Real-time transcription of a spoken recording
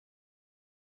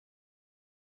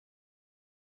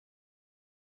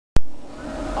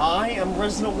am a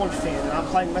Resident Evil fan, and I'm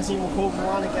playing Resident Evil Code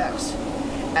Veronica X.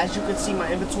 As you can see,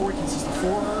 my inventory consists of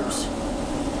 4 herbs,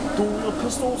 dual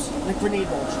pistols, and a grenade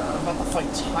launcher. I'm about to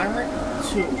fight Tyrant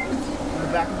 2 in the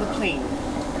back of the plane.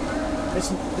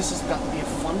 This is about to be a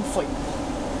fun fight.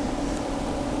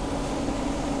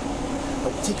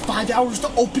 But it takes 5 hours to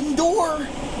open the door!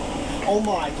 Oh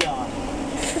my god.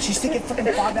 She's taking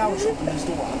freaking 5 hours to open this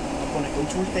door. I'm gonna go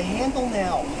towards the handle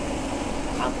now.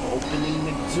 I'm opening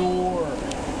the door.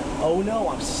 Oh no,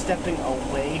 I'm stepping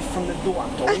away from the door.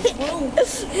 I'm going through.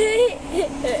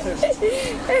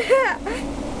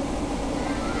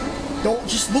 Don't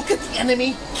just look at the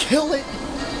enemy. Kill it.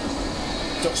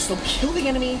 Don't kill the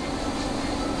enemy.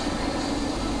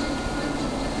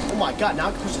 Oh my god, now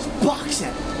I can push this box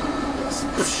at it. Yes.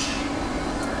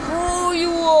 Oh, you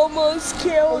almost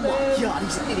killed him. Oh my god,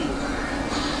 he's an idiot.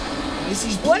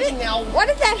 He's bleeding now. What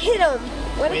did that hit him?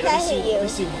 What did that hit you? Let me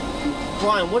see.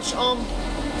 Brian, which round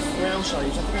should I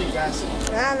use? I think I use acid.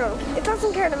 I don't know. It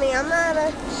doesn't care to me. I'm not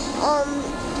a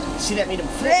See, that made him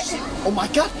flinch. Oh my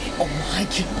god. Oh my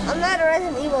god. I'm not a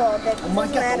Resident Evil. That oh my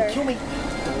god, matter. don't kill me.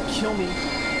 Don't kill me.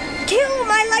 Kill him.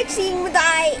 I like seeing him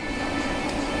die.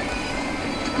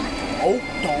 Oh,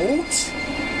 don't.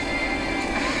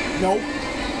 No.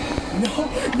 No,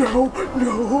 no,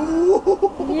 no.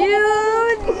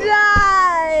 You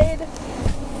died.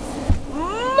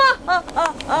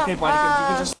 Okay, buddy, you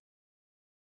can just...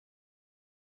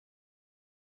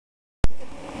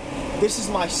 This is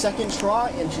my second try,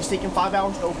 and she's taking 5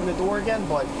 hours to open the door again,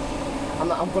 but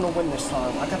I'm gonna win this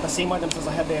time. I got the same items as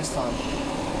I had last time.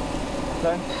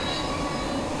 Okay?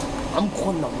 I'm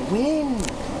gonna win.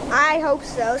 I hope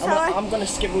so. I'm gonna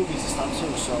skip movies this time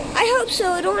too, so... I hope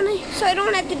so. I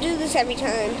don't have to do this every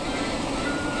time.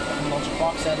 I can launch a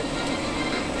box at it.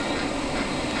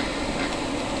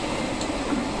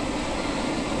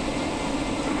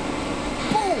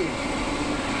 Boom!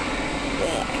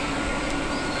 Yeah.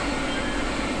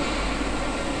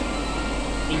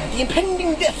 Aim at the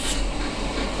impending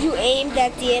death! You aimed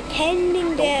at the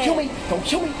impending death. Don't kill me! Don't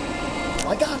kill me! Oh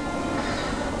my god!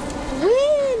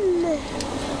 Win!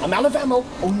 I'm out of ammo.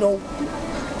 Oh no.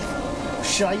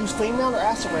 Should I use flame round or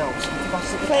acid rounds?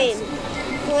 Flame.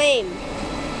 Flame.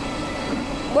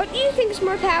 What do you think is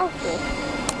more powerful?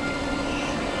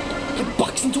 Get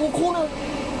boxed into a corner.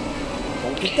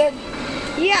 Don't get dead.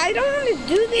 Yeah, I don't want to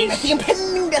do this. Aim at the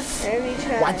impending death. Every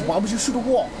time. Why would you shoot a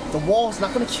wall? The wall is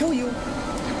not going to kill you.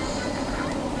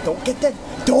 Don't get dead.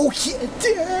 Don't get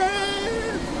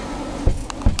dead.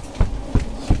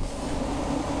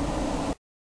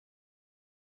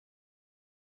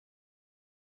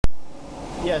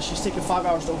 Yeah, she's taking 5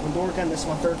 hours to open the door again. This is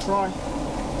my third try.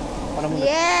 But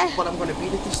I'm gonna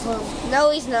beat it this time.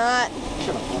 No, he's not.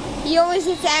 Shut up, Brian. He always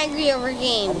gets angry over I'm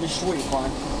games. gonna destroy you,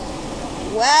 Brian.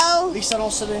 Well, At least I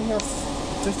don't sit in here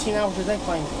 15 hours a day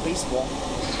playing baseball.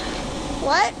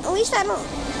 what? At least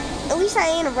I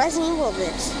ain't a Resident Evil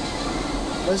this.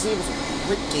 Resident Evil's a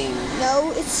great game.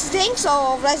 No, it stinks,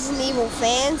 all Resident Evil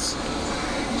fans.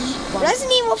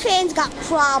 Resident Evil fans got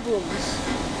problems.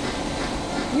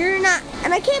 You're not,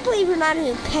 and I can't believe you're not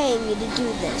even paying me to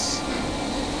do this.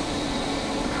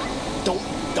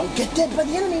 Don't get dead by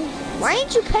the enemy. Why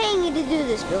ain't you paying me to do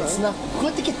this, Billy? It's not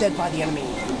good to get dead by the enemy.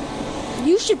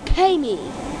 You should pay me.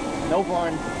 No,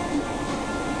 Brian.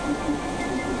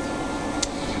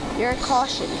 You're a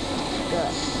caution.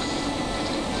 Good.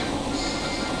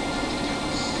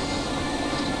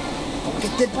 Don't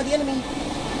get dead by the enemy.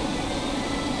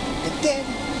 Get dead.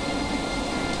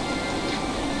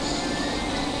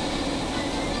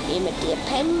 Aim at the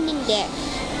impending death.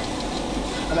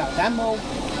 I'm out of ammo.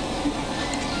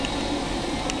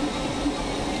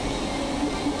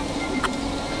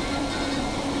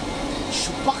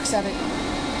 Shoot box at it.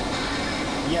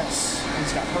 Yes,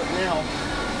 he's got hurt now.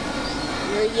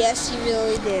 Yes, you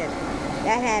really did.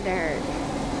 That had to hurt.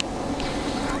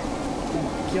 Oh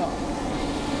my god.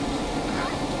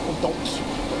 Oh, don't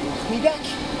knock me back.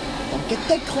 Don't get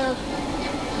dead, Claire.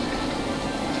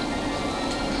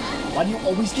 Why do you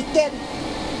always get dead?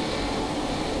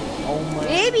 Oh my.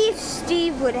 Maybe if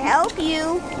Steve would help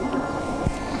you.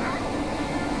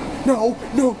 No,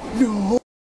 no, no.